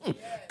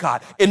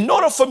 God, in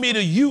order for me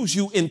to use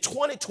you in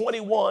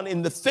 2021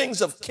 in the things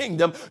of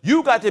kingdom,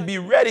 you got to be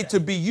ready to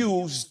be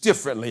used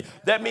differently.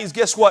 That means,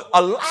 guess what?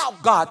 Allow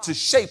God to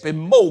shape and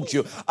mold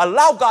you.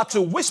 Allow God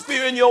to whisper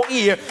in your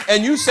ear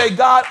and you say,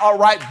 God, all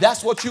right,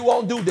 that's what you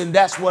want to do. Then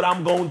that's what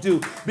I'm going to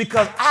do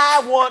because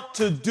I want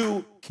to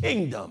do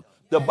kingdom.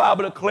 The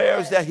Bible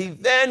declares that he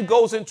then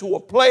goes into a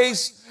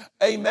place,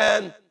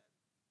 amen.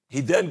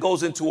 He then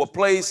goes into a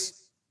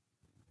place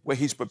where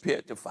he's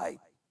prepared to fight.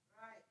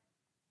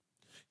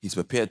 He's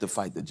prepared to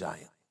fight the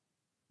giant.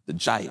 The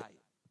giant,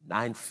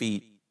 9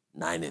 feet,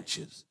 9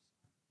 inches,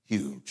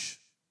 huge.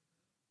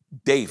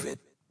 David,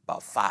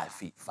 about 5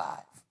 feet 5.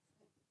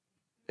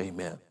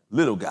 Amen.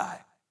 Little guy,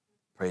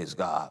 praise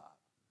God,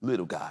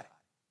 little guy.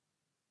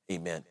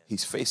 Amen.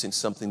 He's facing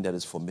something that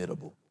is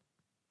formidable.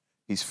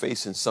 He's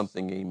facing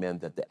something, amen,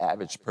 that the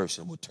average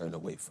person would turn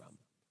away from.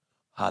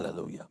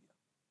 Hallelujah.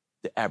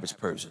 The average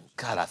person.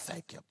 God, I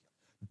thank him.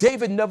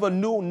 David never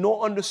knew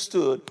nor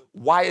understood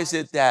why is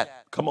it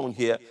that, come on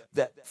here,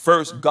 that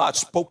first God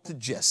spoke to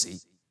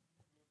Jesse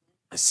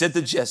and said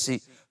to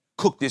Jesse,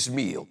 cook this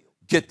meal,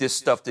 get this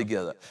stuff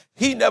together.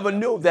 He never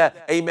knew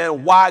that,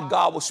 amen, why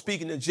God was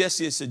speaking to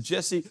Jesse and said,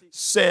 Jesse,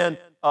 send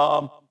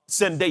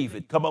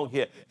David. Come on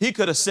here. He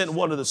could have sent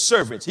one of the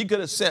servants. He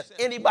could have sent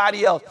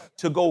anybody else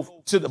to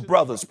go to the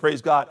brothers.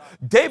 Praise God.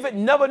 David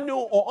never knew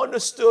or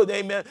understood,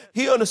 amen.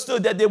 He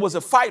understood that there was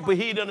a fight, but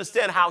he didn't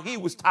understand how he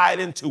was tied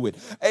into it.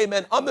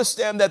 Amen.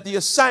 Understand that the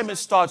assignment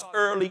starts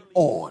early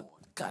on.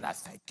 God, I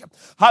thank you.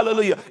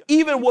 Hallelujah.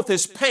 Even with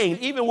his pain,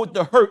 even with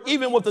the hurt,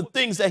 even with the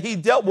things that he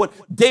dealt with,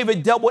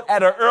 David dealt with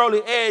at an early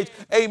age.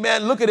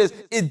 Amen. Look at this.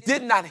 It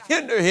did not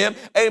hinder him.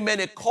 Amen.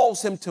 It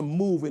caused him to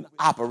move and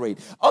operate.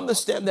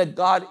 Understand that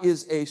God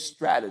is a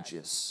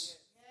strategist.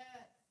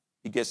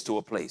 He gets to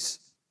a place.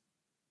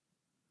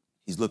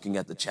 He's looking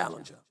at the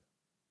challenger.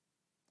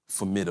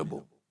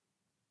 Formidable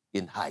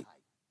in height.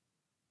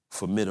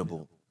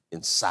 Formidable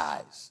in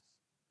size.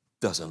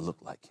 Doesn't look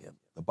like him.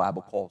 The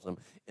Bible calls him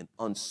an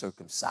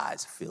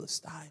uncircumcised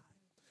Philistine.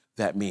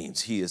 That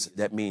means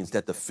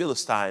that the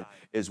Philistine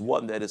is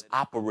one that is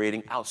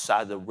operating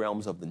outside the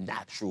realms of the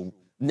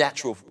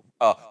natural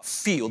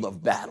field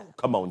of battle.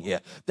 Come on here.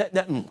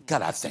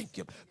 God, I thank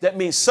you. That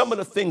means some of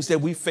the things that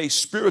we face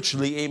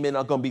spiritually, amen,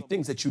 are going to be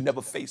things that you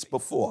never faced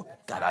before.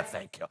 God, I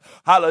thank you.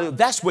 Hallelujah.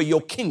 That's where your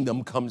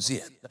kingdom comes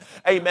in.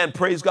 Amen.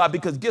 Praise God.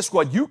 Because guess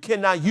what? You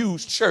cannot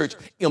use church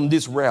in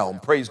this realm.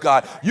 Praise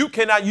God. You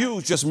cannot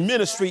use just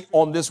ministry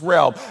on this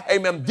realm.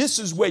 Amen. This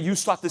is where you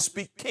start to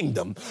speak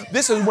kingdom.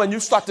 This is when you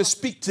start to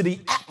speak to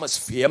the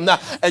atmosphere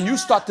and you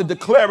start to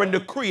declare and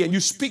decree and you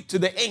speak to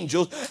the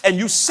angels and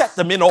you set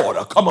them in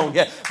order. Come on.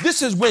 Yeah.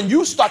 This is when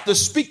you start to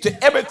speak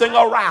to everything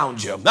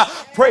around you. Now,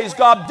 praise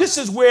God. This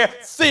is where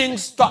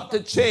things start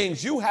to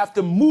change. You have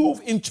to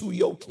move into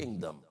your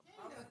kingdom.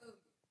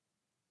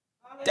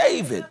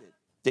 David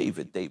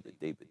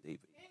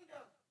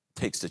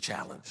takes the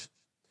challenge.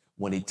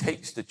 When he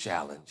takes the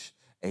challenge,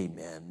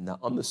 amen. Now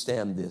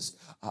understand this.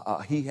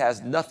 He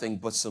has nothing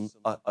but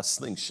a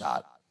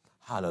slingshot.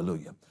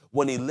 Hallelujah.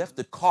 When he left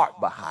the cart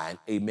behind,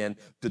 amen,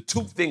 the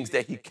two things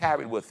that he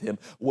carried with him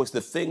was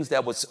the things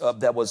that was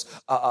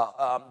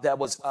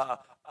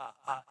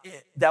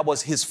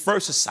his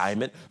first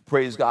assignment.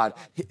 Praise God.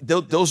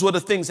 Those were the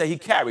things that he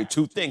carried.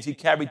 Two things. He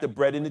carried the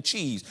bread and the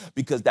cheese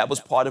because that was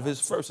part of his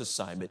first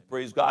assignment.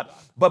 Praise God.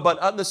 But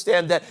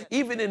understand that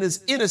even in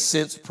his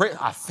innocence,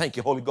 I thank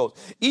you, Holy Ghost.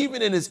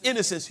 Even in his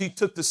innocence, he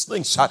took the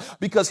slingshot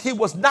because he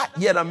was not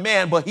yet a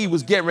man, but he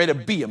was getting ready to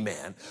be a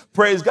man.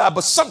 Praise God.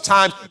 But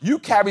sometimes you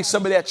carry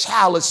some of that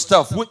childish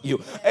stuff with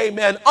you.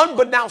 Amen.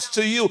 Unbeknownst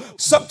to you,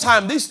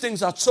 sometimes these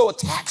things are so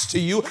attached to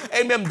you,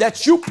 amen,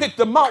 that you pick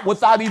them out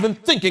without even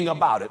thinking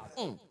about it.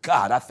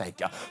 God, I thank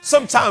you.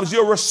 Sometimes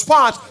your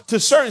response to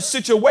certain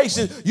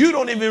situations, you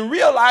don't even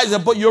realize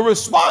it, but your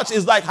response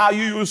is like how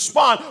you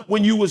respond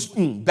when you was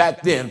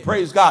back then.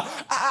 Praise God.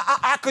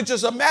 I could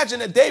just imagine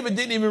that David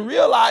didn't even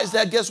realize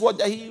that, guess what,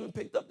 that he even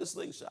picked up the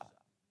slingshot.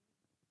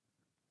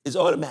 It's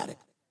automatic.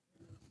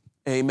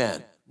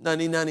 Amen.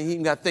 Nothing he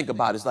even got to think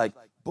about it. It's like,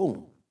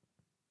 boom.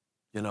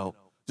 You know,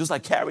 just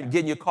like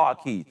getting your car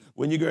key.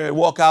 When you're going to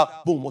walk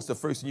out, boom, what's the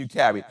first thing you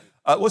carry?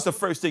 What's the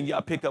first thing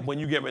y'all pick up when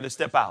you get ready to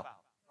step out?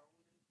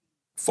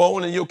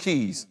 Phone and your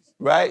keys,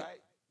 right?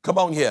 Come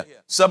on here.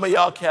 Some of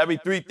y'all carry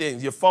three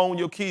things: your phone,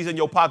 your keys, and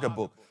your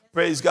pocketbook.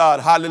 Praise God.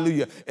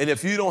 Hallelujah. And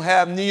if you don't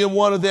have neither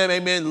one of them,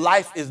 amen,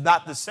 life is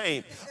not the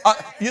same.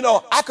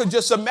 I could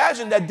just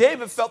imagine that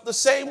David felt the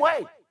same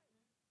way.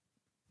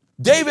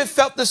 David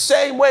felt the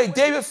same way.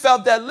 David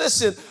felt that,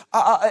 listen,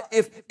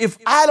 if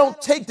I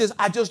don't take this,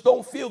 I just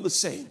don't feel the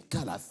same.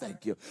 God, I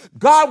thank you.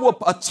 God will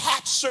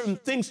attach certain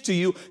things to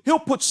you. He'll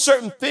put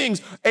certain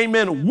things,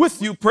 amen,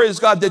 with you, praise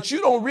God, that you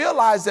don't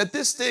realize that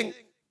this thing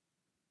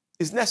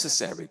is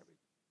necessary.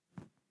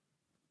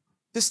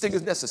 This thing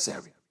is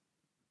necessary.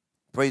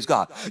 Praise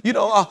God.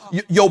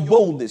 Your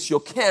boldness, your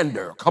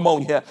candor. Come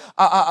on here.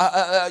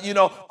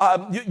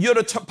 You're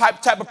the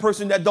type of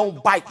person that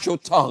don't bite your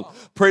tongue.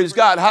 Praise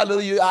God.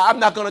 Hallelujah. I'm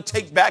not going to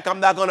take back. I'm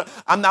not going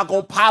to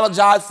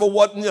apologize for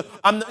what,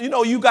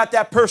 you got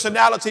that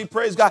personality.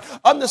 Praise God.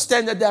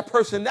 Understand that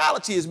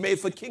personality is made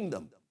for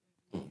kingdom.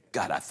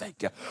 God, I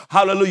thank you.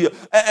 Hallelujah.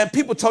 And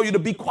people tell you to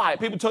be quiet.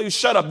 People tell you,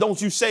 shut up. Don't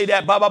you say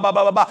that, blah, blah, blah,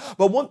 blah, blah.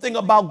 But one thing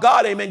about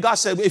God, amen, God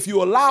said, if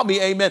you allow me,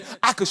 amen,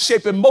 I could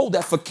shape and mold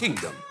that for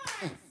kingdom.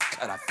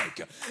 God, I thank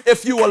you.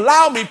 If you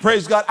allow me,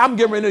 praise God, I'm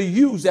getting ready to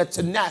use that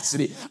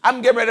tenacity.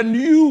 I'm getting ready to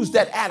use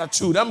that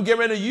attitude. I'm getting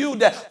ready to use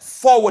that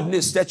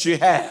forwardness that you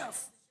have.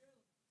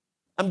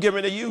 I'm getting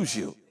ready to use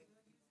you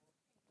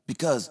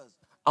because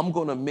I'm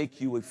going to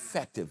make you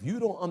effective. You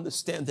don't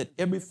understand that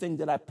everything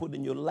that I put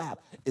in your lap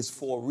is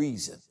for a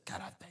reason.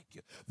 God, I thank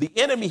you. The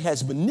enemy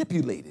has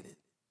manipulated it.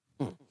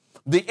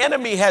 The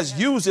enemy has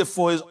used it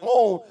for his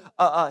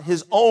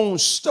own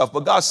stuff. But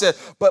God said,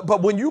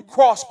 but when you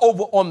cross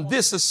over on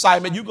this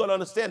assignment, you're going to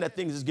understand that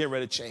things is getting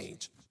ready to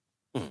change.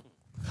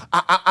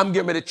 I'm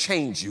getting ready to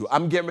change you.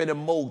 I'm getting ready to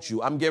mold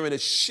you. I'm getting ready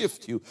to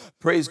shift you,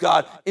 praise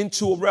God,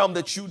 into a realm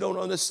that you don't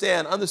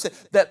understand. Understand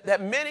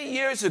that many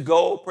years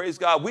ago, praise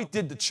God, we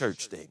did the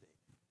church thing.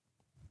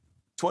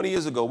 20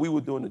 years ago, we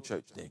were doing the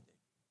church thing.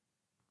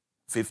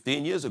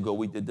 15 years ago,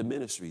 we did the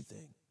ministry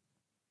thing.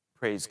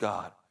 Praise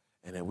God.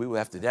 And then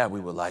after that, we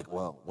were like,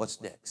 well,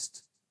 what's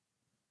next?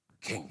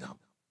 Kingdom.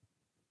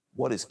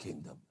 What is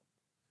kingdom?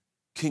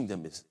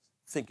 Kingdom is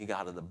thinking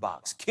out of the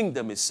box.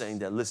 Kingdom is saying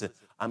that, listen,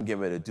 I'm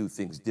getting ready to do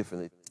things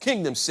differently.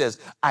 Kingdom says,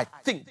 I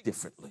think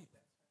differently.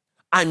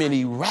 I'm an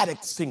erratic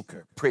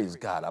thinker. Praise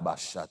God.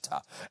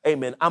 Abashata.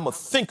 Amen. I'm a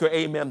thinker,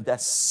 amen, that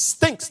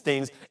thinks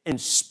things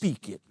and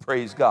speak it.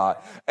 Praise God.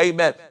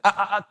 Amen.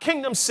 A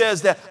kingdom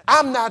says that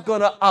I'm not going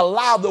to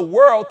allow the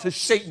world to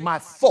shape my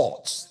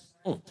thoughts.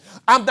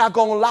 I'm not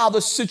going to allow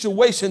the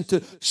situation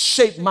to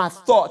shape my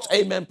thoughts.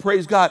 Amen.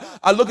 Praise God.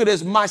 I look at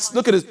this. My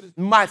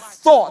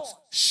thoughts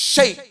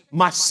shape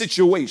my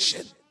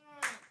situation.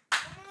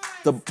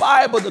 The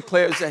Bible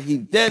declares that he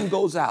then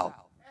goes out.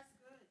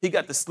 He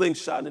got the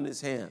slingshot in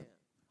his hand.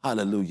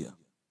 Hallelujah.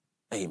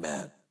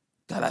 Amen.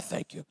 God, I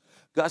thank you.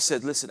 God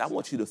said, listen, I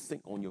want you to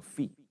think on your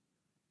feet.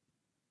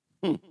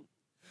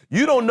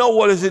 You don't know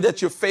what is it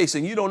that you're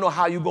facing. You don't know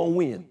how you're going to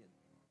win.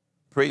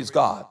 Praise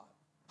God.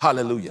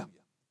 Hallelujah.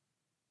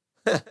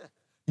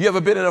 You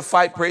ever been in a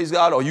fight, praise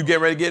God, or you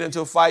get ready to get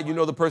into a fight, you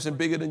know the person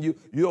bigger than you,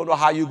 you don't know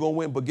how you're going to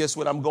win, but guess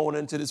what? I'm going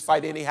into this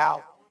fight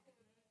anyhow.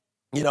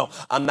 You know,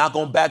 I'm not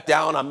going to back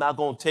down. I'm not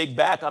going to take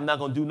back. I'm not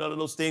going to do none of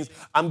those things.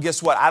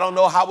 Guess what? I don't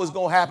know how it's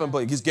going to happen,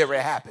 but just get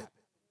ready to happen.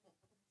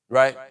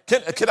 Right?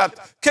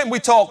 Can we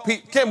talk?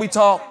 Can we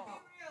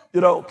talk?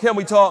 You know, can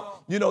we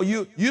talk? You know,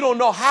 you don't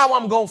know how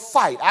I'm going to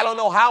fight. I don't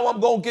know how I'm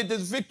going to get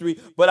this victory,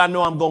 but I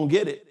know I'm going to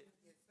get it.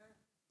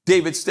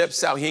 David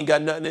steps out. He ain't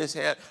got nothing in his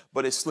hand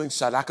but his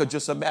slingshot. I could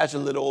just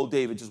imagine little old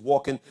David just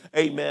walking,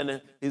 amen,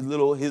 and his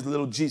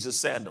little Jesus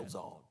sandals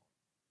on.